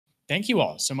Thank you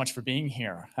all so much for being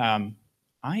here. I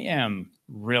am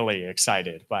really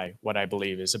excited by what I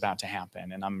believe is about to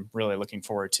happen, and I'm really looking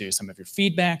forward to some of your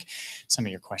feedback, some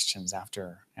of your questions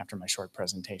after my short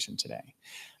presentation today.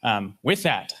 With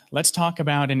that, let's talk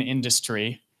about an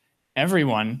industry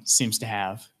everyone seems to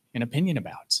have an opinion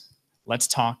about. Let's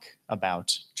talk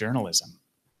about journalism.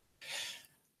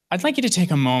 I'd like you to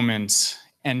take a moment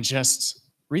and just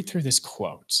read through this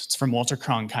quote. It's from Walter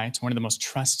Cronkite, one of the most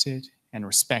trusted and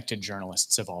respected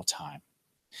journalists of all time.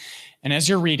 And as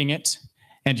you're reading it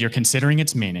and you're considering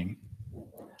its meaning,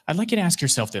 I'd like you to ask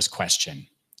yourself this question.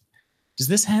 Does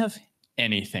this have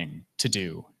anything to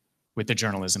do with the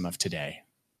journalism of today?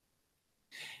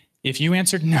 If you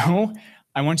answered no,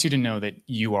 I want you to know that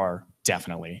you are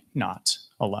definitely not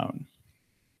alone.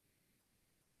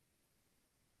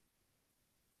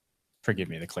 Forgive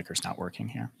me, the clicker's not working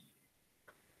here.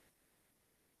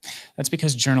 That's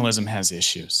because journalism has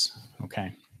issues,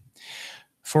 okay?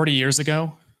 40 years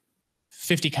ago,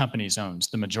 50 companies owned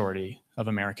the majority of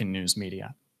American news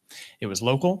media. It was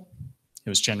local, it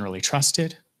was generally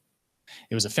trusted,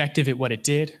 it was effective at what it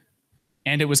did,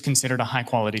 and it was considered a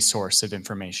high-quality source of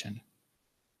information.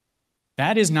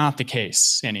 That is not the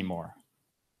case anymore.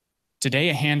 Today,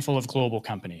 a handful of global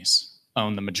companies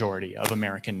own the majority of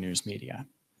American news media.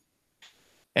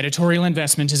 Editorial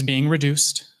investment is being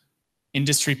reduced.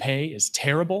 Industry pay is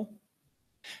terrible.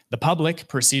 The public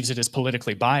perceives it as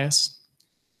politically biased.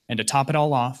 And to top it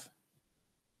all off,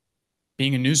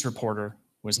 being a news reporter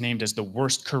was named as the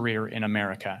worst career in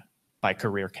America by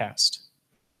CareerCast.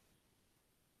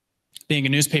 Being a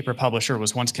newspaper publisher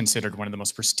was once considered one of the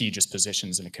most prestigious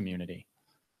positions in a community.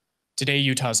 Today,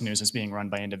 Utah's news is being run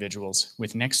by individuals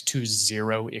with next to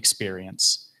zero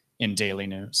experience in daily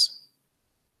news.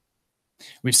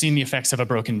 We've seen the effects of a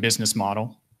broken business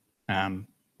model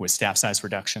with staff size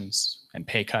reductions and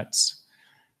pay cuts.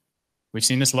 We've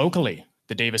seen this locally.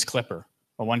 The Davis Clipper,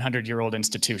 a 100-year-old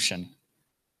institution,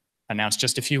 announced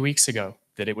just a few weeks ago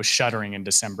that it was shuttering in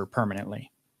December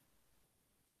permanently.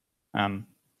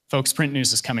 Folks, print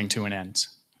news is coming to an end,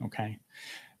 okay?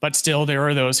 But still, there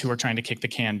are those who are trying to kick the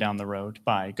can down the road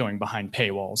by going behind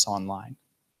paywalls online.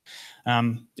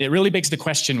 It really begs the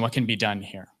question, what can be done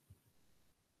here?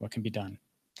 What can be done?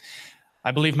 I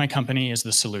believe my company is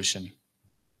the solution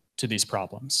to these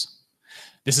problems.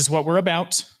 This is what we're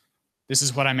about. This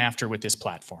is what I'm after with this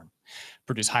platform.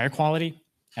 Produce higher quality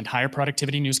and higher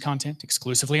productivity news content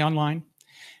exclusively online,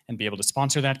 and be able to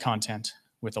sponsor that content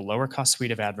with a lower cost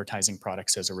suite of advertising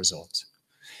products as a result.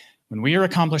 When we are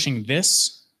accomplishing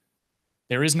this,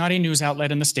 there is not a news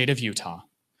outlet in the state of Utah,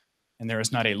 and there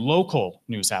is not a local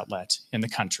news outlet in the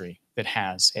country that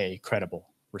has a credible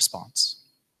response.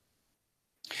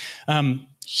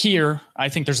 Here, I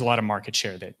think there's a lot of market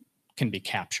share that can be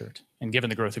captured. And given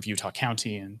the growth of Utah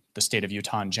County and the state of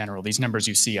Utah in general, these numbers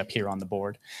you see up here on the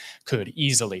board could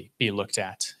easily be looked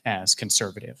at as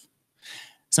conservative.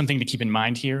 Something to keep in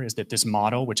mind here is that this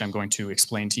model, which I'm going to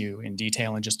explain to you in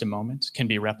detail in just a moment, can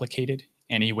be replicated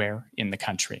anywhere in the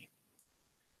country.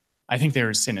 I think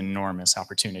there's an enormous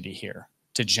opportunity here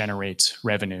to generate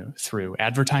revenue through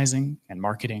advertising and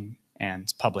marketing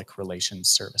and public relations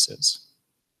services.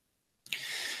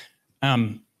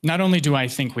 Not only do I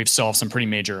think we've solved some pretty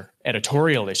major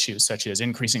editorial issues, such as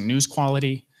increasing news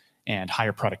quality and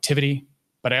higher productivity,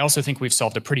 but I also think we've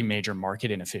solved a pretty major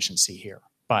market inefficiency here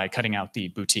by cutting out the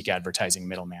boutique advertising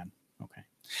middleman. Okay.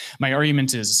 My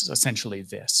argument is essentially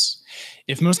this.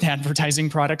 If most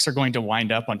advertising products are going to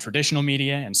wind up on traditional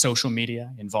media and social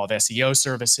media, involve SEO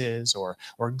services or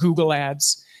Google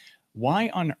ads, why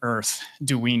on earth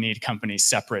do we need companies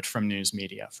separate from news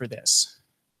media for this?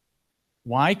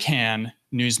 Why can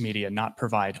news media not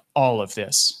provide all of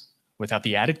this without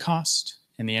the added cost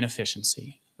and the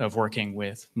inefficiency of working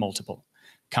with multiple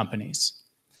companies?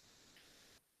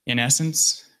 In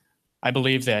essence, I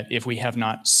believe that if we have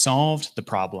not solved the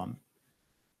problem,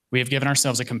 we have given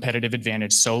ourselves a competitive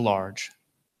advantage so large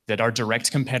that our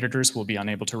direct competitors will be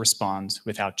unable to respond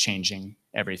without changing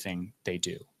everything they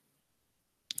do.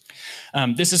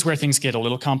 This is where things get a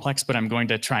little complex, but I'm going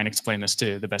to try and explain this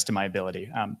to the best of my ability.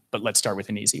 But let's start with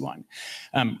an easy one.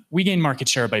 We gain market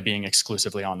share by being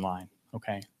exclusively online,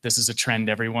 okay? This is a trend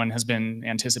everyone has been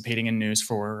anticipating in news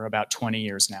for about 20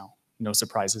 years now. No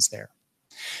surprises there.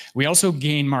 We also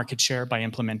gain market share by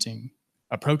implementing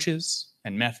approaches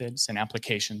and methods and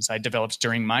applications I developed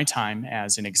during my time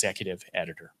as an executive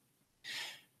editor.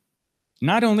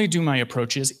 Not only do my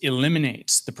approaches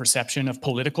eliminate the perception of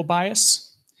political bias,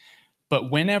 but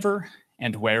whenever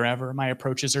and wherever my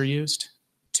approaches are used,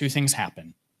 two things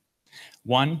happen.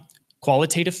 One,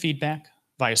 qualitative feedback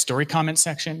via story comment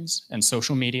sections and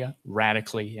social media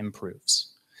radically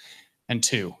improves. And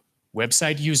 2,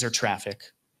 website user traffic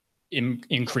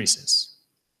increases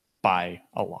by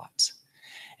a lot.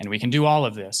 And we can do all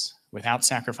of this without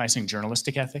sacrificing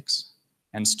journalistic ethics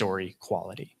and story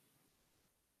quality.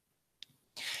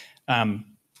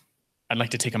 I'd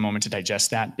like to take a moment to digest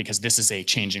that, because this is a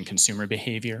change in consumer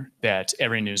behavior that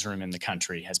every newsroom in the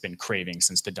country has been craving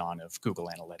since the dawn of Google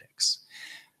Analytics.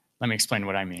 Let me explain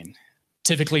what I mean.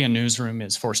 Typically, a newsroom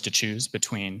is forced to choose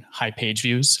between high page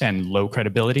views and low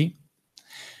credibility,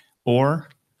 or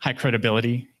high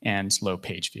credibility and low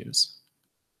page views.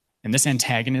 And this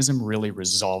antagonism really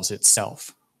resolves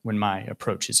itself when my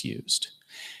approach is used.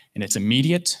 And it's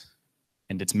immediate,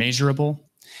 and it's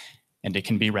measurable, and it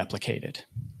can be replicated.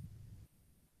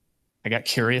 I got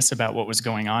curious about what was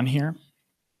going on here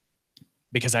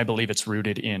because I believe it's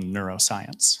rooted in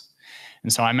neuroscience.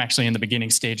 And so I'm actually in the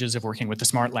beginning stages of working with the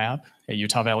Smart Lab at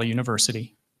Utah Valley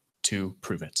University to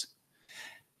prove it.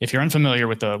 If you're unfamiliar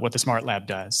with what the Smart Lab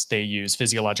does, they use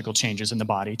physiological changes in the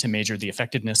body to measure the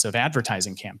effectiveness of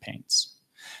advertising campaigns.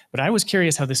 But I was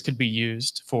curious how this could be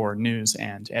used for news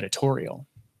and editorial.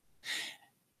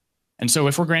 And so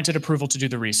if we're granted approval to do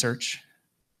the research,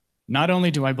 not only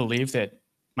do I believe that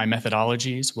my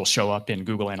methodologies will show up in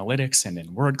Google Analytics and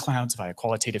in word clouds via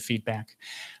qualitative feedback,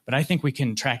 but I think we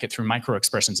can track it through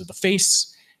micro-expressions of the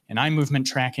face and eye movement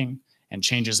tracking and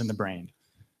changes in the brain.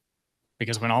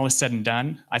 Because when all is said and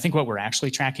done, I think what we're actually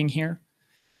tracking here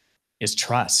is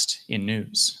trust in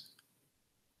news.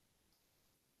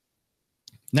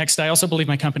 Next, I also believe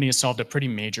my company has solved a pretty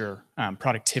major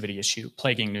productivity issue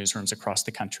plaguing newsrooms across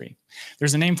the country.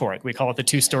 There's a name for it. We call it the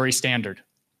 2-story standard.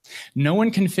 No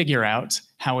one can figure out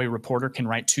how a reporter can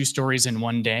write 2 stories in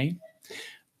one day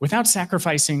without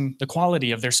sacrificing the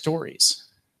quality of their stories.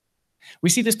 We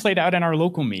see this played out in our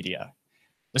local media.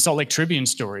 The Salt Lake Tribune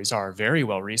stories are very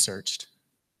well researched,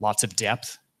 lots of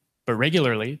depth, but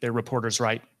regularly their reporters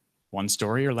write 1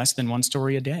 story or less than 1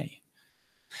 story a day.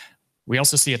 We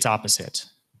also see its opposite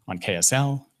on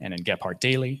KSL and in Gephardt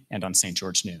Daily and on St.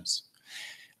 George News.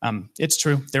 It's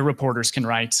true, their reporters can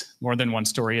write more than 1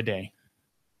 story a day,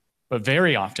 but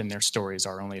very often their stories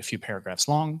are only a few paragraphs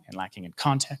long and lacking in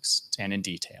context and in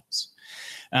details.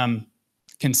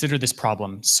 Consider this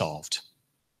problem solved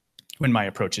when my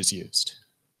approach is used.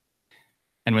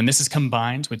 And when this is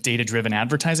combined with data-driven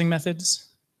advertising methods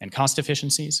and cost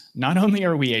efficiencies, not only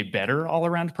are we a better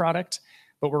all-around product,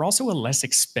 but we're also a less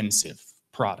expensive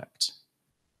product.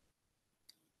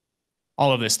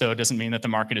 All of this, though, doesn't mean that the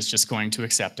market is just going to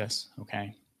accept us,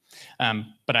 okay?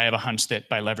 But I have a hunch that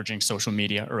by leveraging social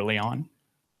media early on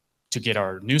to get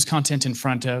our news content in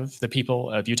front of the people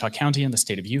of Utah County and the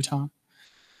state of Utah,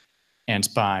 and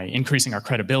by increasing our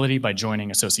credibility by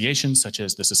joining associations such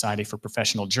as the Society for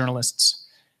Professional Journalists,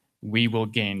 we will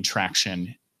gain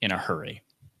traction in a hurry.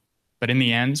 But in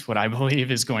the end, what I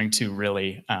believe is going to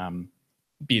really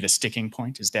be the sticking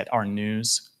point is that our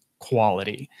news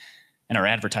quality and our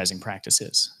advertising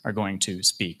practices are going to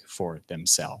speak for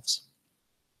themselves.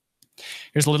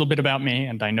 Here's a little bit about me,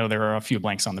 and I know there are a few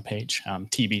blanks on the page,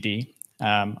 TBD.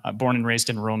 Born and raised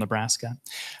in rural Nebraska.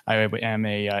 I am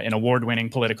an award-winning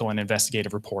political and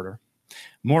investigative reporter.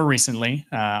 More recently,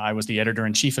 I was the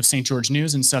editor-in-chief of St. George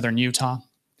News in southern Utah.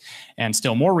 And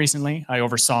still more recently, I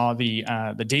oversaw the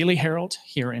Daily Herald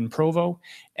here in Provo,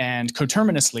 and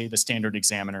coterminously, the Standard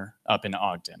Examiner up in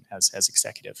Ogden as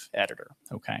executive editor,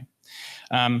 okay?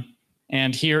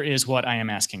 And here is what I am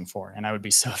asking for, and I would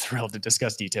be so thrilled to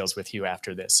discuss details with you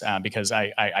after this, because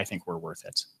I think we're worth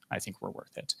it. I think we're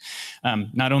worth it.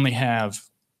 Not only have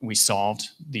we solved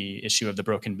the issue of the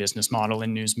broken business model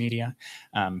in news media,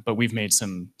 but we've made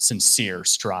some sincere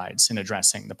strides in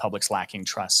addressing the public's lacking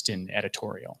trust in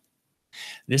editorial.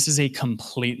 This is a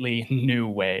completely new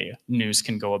way news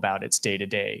can go about its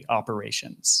day-to-day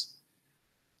operations.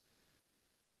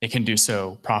 It can do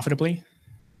so profitably,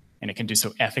 and it can do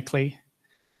so ethically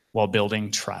while building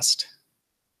trust,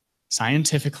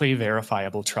 scientifically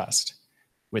verifiable trust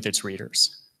with its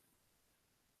readers.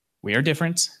 We are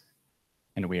different,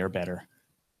 and we are better.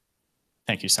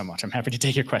 Thank you so much. I'm happy to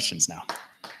take your questions now.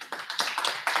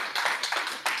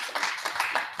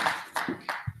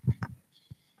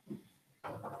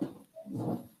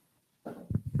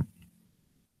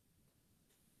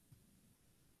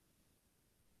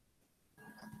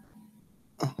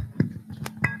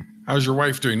 How's your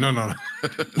wife doing? No.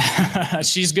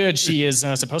 She's good. She is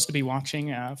supposed to be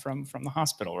watching from the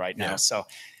hospital right now, so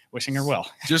wishing her well.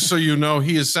 Just so you know,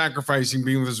 he is sacrificing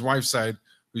being with his wife's side,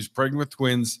 who's pregnant with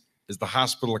twins, is the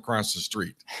hospital across the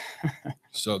street.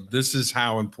 So this is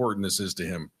how important this is to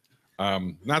him.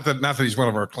 Not that he's one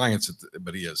of our clients,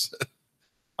 but he is.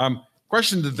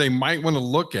 Question that they might want to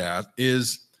look at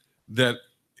is that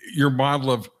your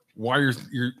model of why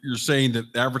you're saying that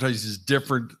advertising is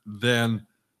different than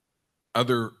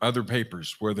other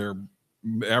papers where their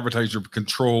advertiser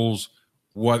controls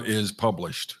what is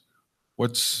published.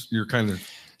 What's your kind of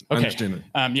understanding?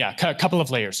 Yeah, a couple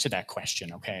of layers to that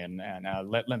question. Okay, and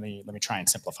let me try and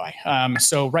simplify.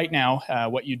 So right now,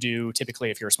 what you do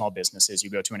typically, if you're a small business, is you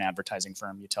go to an advertising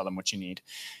firm, you tell them what you need,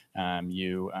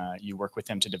 you work with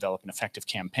them to develop an effective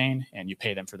campaign, and you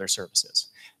pay them for their services.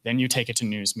 Then you take it to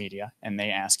news media, and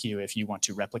they ask you if you want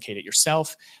to replicate it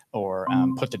yourself or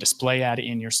put the display ad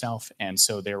in yourself. And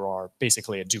so there are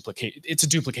basically it's a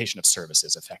duplication of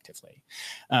services effectively.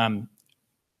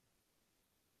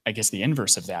 I guess the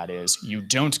inverse of that is you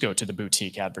don't go to the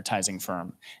boutique advertising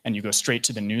firm and you go straight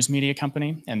to the news media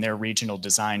company, and their regional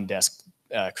design desk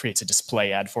creates a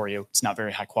display ad for you. It's not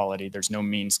very high quality. There's no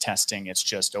means testing. It's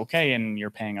just, okay, and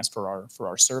you're paying us for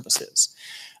our services.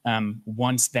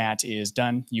 Once that is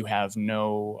done, you have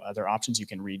no other options. You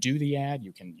can redo the ad.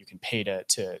 You can pay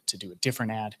to do a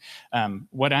different ad.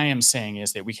 What I am saying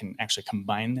is that we can actually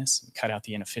combine this and cut out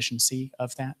the inefficiency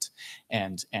of that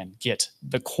and get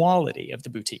the quality of the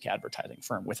boutique advertising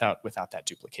firm without that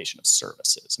duplication of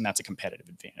services. And that's a competitive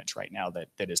advantage right now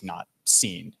that is not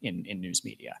seen in news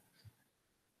media.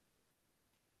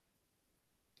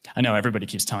 I know everybody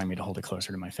keeps telling me to hold it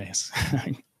closer to my face.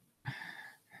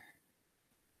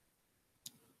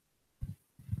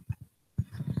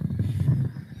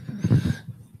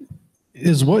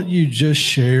 Is what you just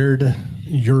shared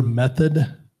your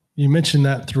method? You mentioned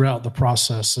that throughout the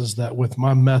process, is that with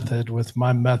my method, with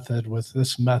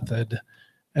this method,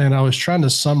 and I was trying to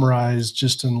summarize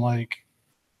just in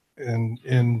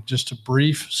just a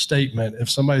brief statement. If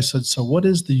somebody said, so what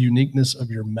is the uniqueness of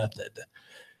your method?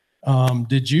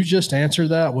 Did you just answer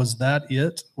that? Was that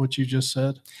it, what you just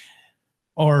said?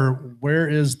 Or where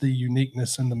is the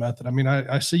uniqueness in the method? I mean,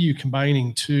 I see you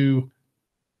combining two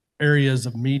areas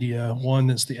of media, one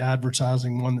that's the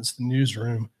advertising, one that's the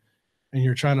newsroom, and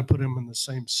you're trying to put them in the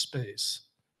same space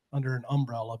under an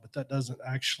umbrella, but that doesn't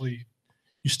actually,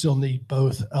 you still need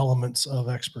both elements of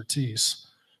expertise.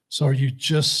 So are you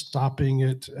just stopping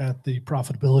it at the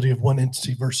profitability of one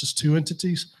entity versus two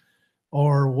entities?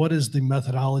 Or what is the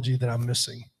methodology that I'm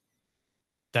missing?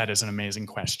 That is an amazing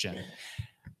question.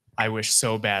 I wish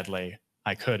so badly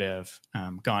I could have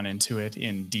gone into it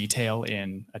in detail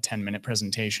in a 10-minute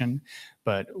presentation,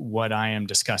 but what I am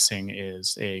discussing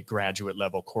is a graduate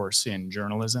level course in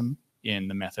journalism in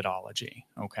the methodology,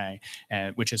 okay?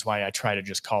 Which is why I try to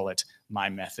just call it my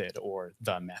method or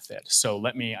the method. So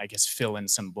let me, I guess, fill in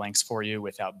some blanks for you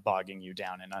without bogging you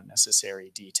down in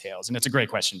unnecessary details. And it's a great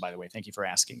question, by the way. Thank you for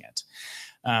asking it.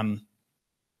 Let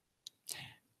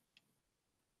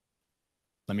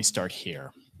me start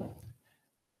here.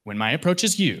 When my approach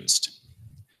is used,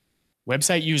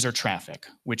 website user traffic,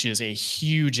 which is a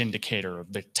huge indicator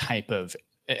of the type of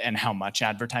and how much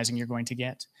advertising you're going to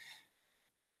get,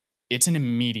 it's an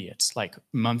immediate, like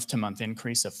month-to-month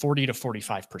increase of 40 to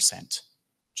 45%,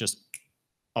 just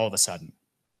all of a sudden.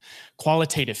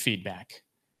 Qualitative feedback,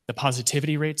 the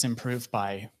positivity rates improve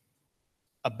by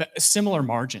similar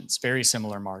margins, very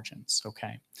similar margins,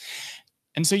 okay?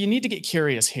 And so you need to get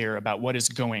curious here about what is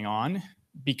going on,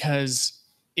 because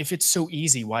if it's so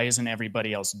easy, why isn't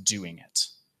everybody else doing it?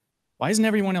 Why isn't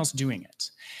everyone else doing it?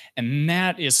 And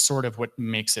that is sort of what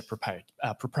makes it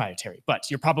proprietary. But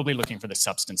you're probably looking for the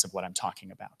substance of what I'm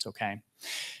talking about, okay?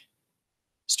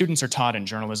 Students are taught in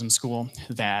journalism school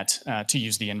that to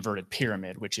use the inverted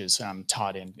pyramid, which is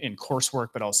taught in coursework,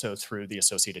 but also through the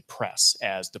Associated Press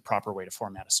as the proper way to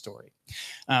format a story.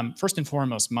 First and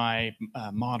foremost, my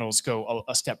models go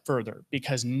a step further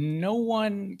because no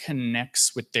one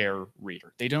connects with their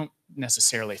reader. They don't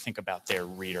necessarily think about their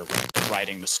reader when they're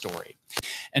writing the story.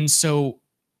 And so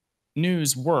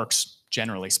news works,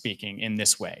 generally speaking, in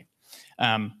this way.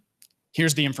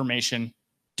 Here's the information,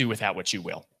 do with that what you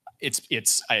will.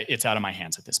 It's out of my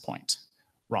hands at this point.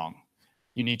 Wrong.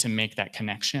 You need to make that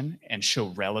connection and show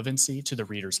relevancy to the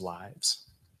readers' lives.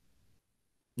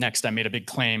 Next, I made a big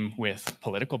claim with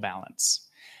political balance.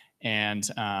 And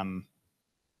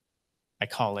I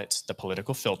call it the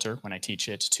political filter when I teach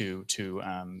it to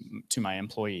my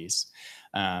employees.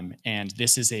 And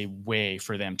this is a way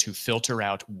for them to filter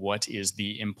out what is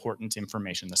the important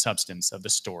information, the substance of the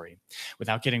story,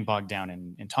 without getting bogged down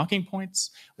in talking points,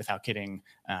 without getting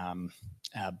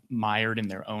mired in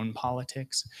their own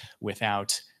politics,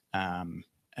 without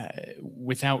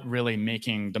without really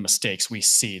making the mistakes we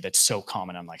see that's so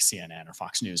common on like CNN or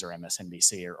Fox News or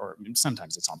MSNBC, or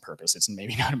sometimes it's on purpose, it's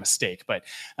maybe not a mistake, but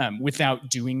without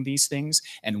doing these things.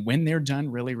 And when they're done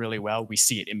really, really well, we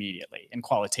see it immediately in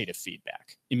qualitative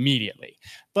feedback, immediately.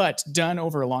 But done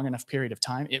over a long enough period of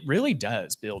time, it really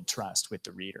does build trust with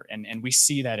the reader. And we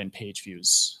see that in page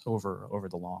views over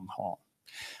the long haul.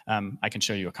 I can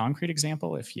show you a concrete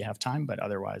example if you have time, but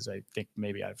otherwise I think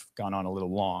maybe I've gone on a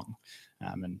little long,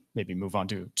 and maybe move on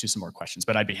to some more questions,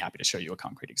 but I'd be happy to show you a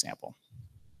concrete example.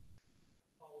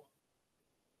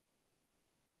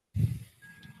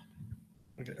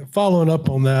 Okay. Following up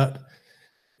on that,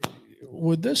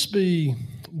 would this be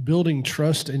building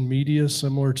trust in media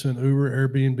similar to an Uber,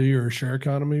 Airbnb, or a share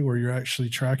economy, where you're actually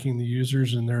tracking the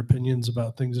users and their opinions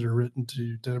about things that are written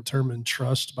to determine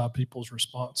trust by people's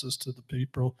responses to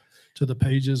the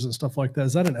pages and stuff like that?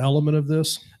 Is that an element of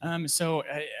this? So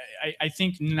I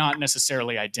think not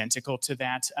necessarily identical to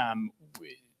that.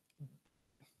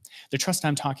 The trust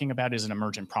I'm talking about is an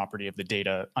emergent property of the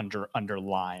data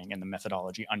underlying and the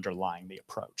methodology underlying the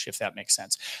approach, if that makes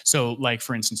sense. So like,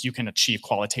 for instance, you can achieve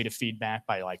qualitative feedback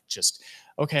by like just,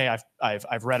 okay,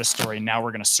 I've read a story, now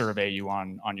we're gonna survey you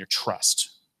on your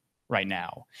trust right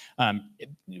now.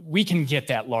 We can get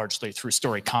that largely through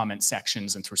story comment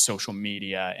sections and through social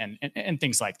media and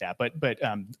things like that. But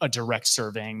a direct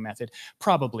surveying method,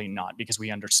 probably not, because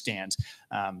we understand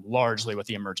largely what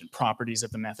the emergent properties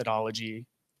of the methodology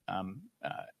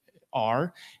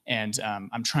are. And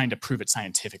I'm trying to prove it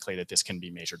scientifically that this can be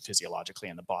measured physiologically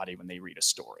in the body when they read a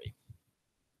story.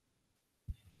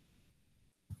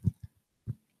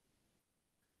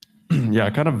 Yeah,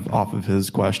 kind of off of his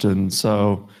question.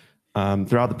 So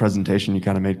throughout the presentation, you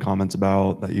kind of made comments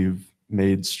about that you've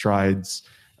made strides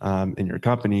in your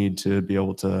company to be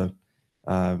able to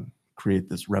create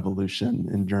this revolution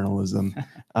in journalism.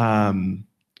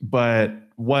 But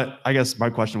what, I guess my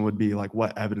question would be like,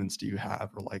 what evidence do you have,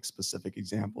 or like specific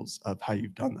examples of how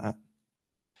you've done that?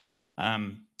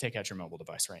 Take out your mobile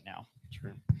device right now.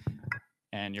 Sure.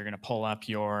 And you're going to pull up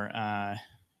your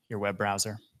web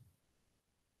browser.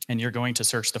 And you're going to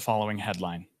search the following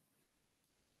headline.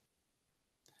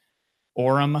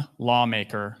 Orem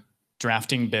lawmaker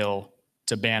drafting bill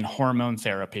to ban hormone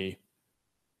therapy,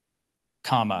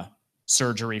 comma,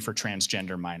 surgery for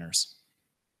transgender minors.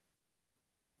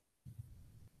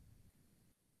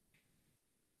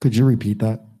 Could you repeat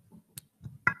that?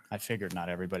 I figured not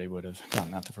everybody would have gotten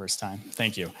that the first time.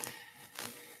 Thank you.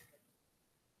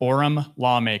 Orem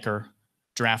lawmaker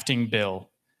drafting bill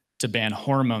to ban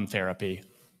hormone therapy,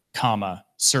 comma,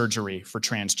 surgery for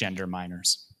transgender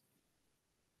minors.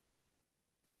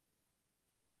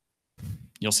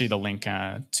 You'll see the link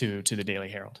to the Daily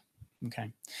Herald.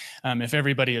 Okay. If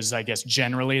everybody is, I guess,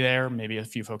 generally there, maybe a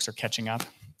few folks are catching up.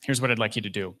 Here's what I'd like you to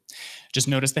do. Just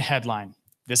notice the headline.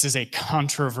 This is a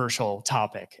controversial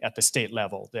topic at the state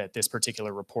level that this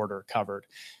particular reporter covered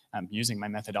using my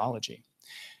methodology.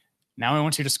 Now I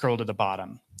want you to scroll to the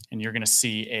bottom, and you're going to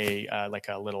see like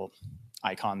a little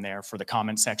icon there for the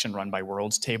comment section run by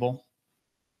World's Table.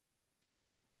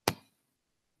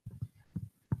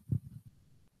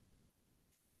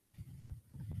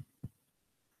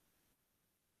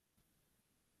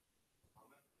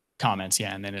 Comments,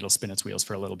 yeah, and then it'll spin its wheels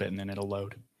for a little bit, and then it'll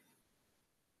load.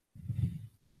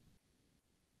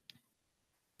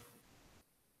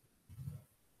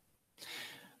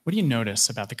 What do you notice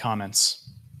about the comments?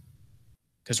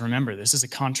 Because remember, this is a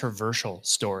controversial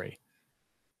story,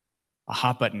 a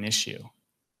hot button issue.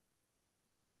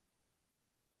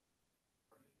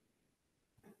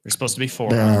 There's supposed to be 4.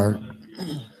 There are.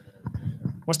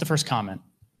 What's the first comment?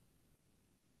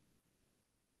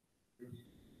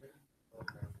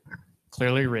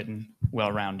 Clearly written,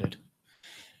 well-rounded.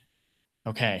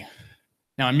 Okay.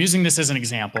 Now I'm using this as an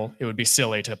example. It would be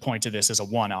silly to point to this as a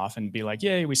one-off and be like,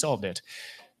 yay, we solved it.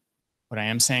 What I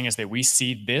am saying is that we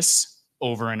see this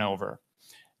over and over.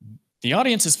 The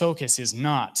audience's focus is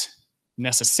not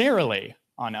necessarily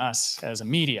on us as a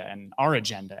media and our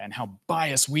agenda and how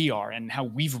biased we are and how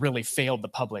we've really failed the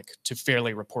public to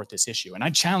fairly report this issue. And I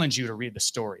challenge you to read the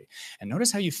story and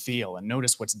notice how you feel and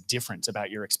notice what's different about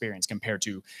your experience compared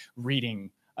to reading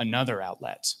another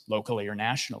outlet, locally or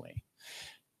nationally.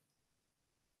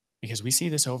 Because we see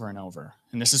this over and over.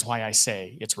 And this is why I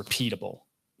say it's repeatable.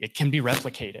 It can be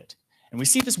replicated. And we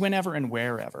see this whenever and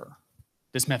wherever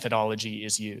this methodology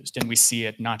is used. And we see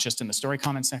it not just in the story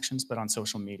comment sections, but on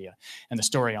social media. And the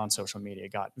story on social media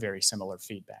got very similar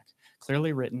feedback.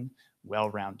 Clearly written,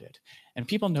 well-rounded. And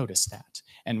people notice that.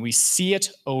 And we see it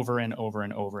over and over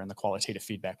and over in the qualitative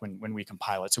feedback when we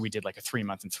compile it. So we did like a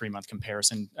 3-month and 3-month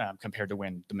comparison compared to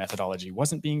when the methodology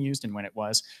wasn't being used and when it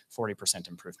was, 40%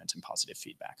 improvement in positive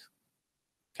feedback.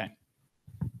 Okay.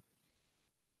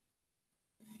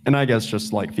 And I guess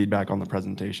just like feedback on the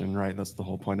presentation, right? That's the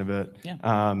whole point of it.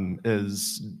 Yeah.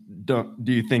 Do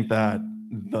you think that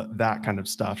that kind of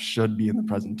stuff should be in the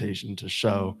presentation to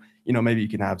show, maybe you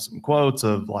can have some quotes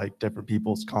of like different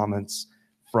people's comments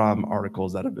from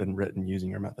articles that have been written using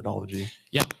your methodology?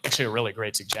 Yeah, actually a really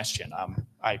great suggestion.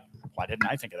 Why didn't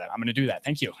I think of that? I'm going to do that.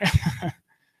 Thank you.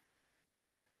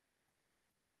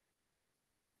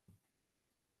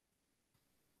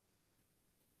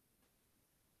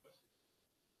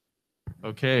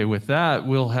 Okay, with that,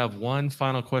 we'll have one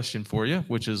final question for you,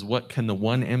 which is what can the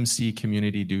 1MC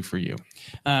community do for you?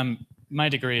 My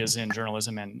degree is in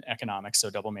journalism and economics, so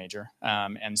double major.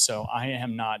 And so I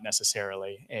am not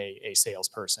necessarily a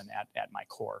salesperson at my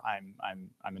core. I'm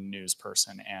a news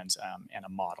person and a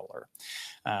modeler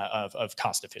of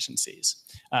cost efficiencies.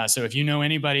 So if you know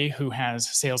anybody who has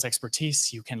sales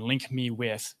expertise, you can link me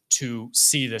with to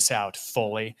see this out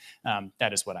fully.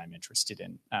 That is what I'm interested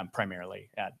in primarily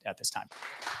at this time.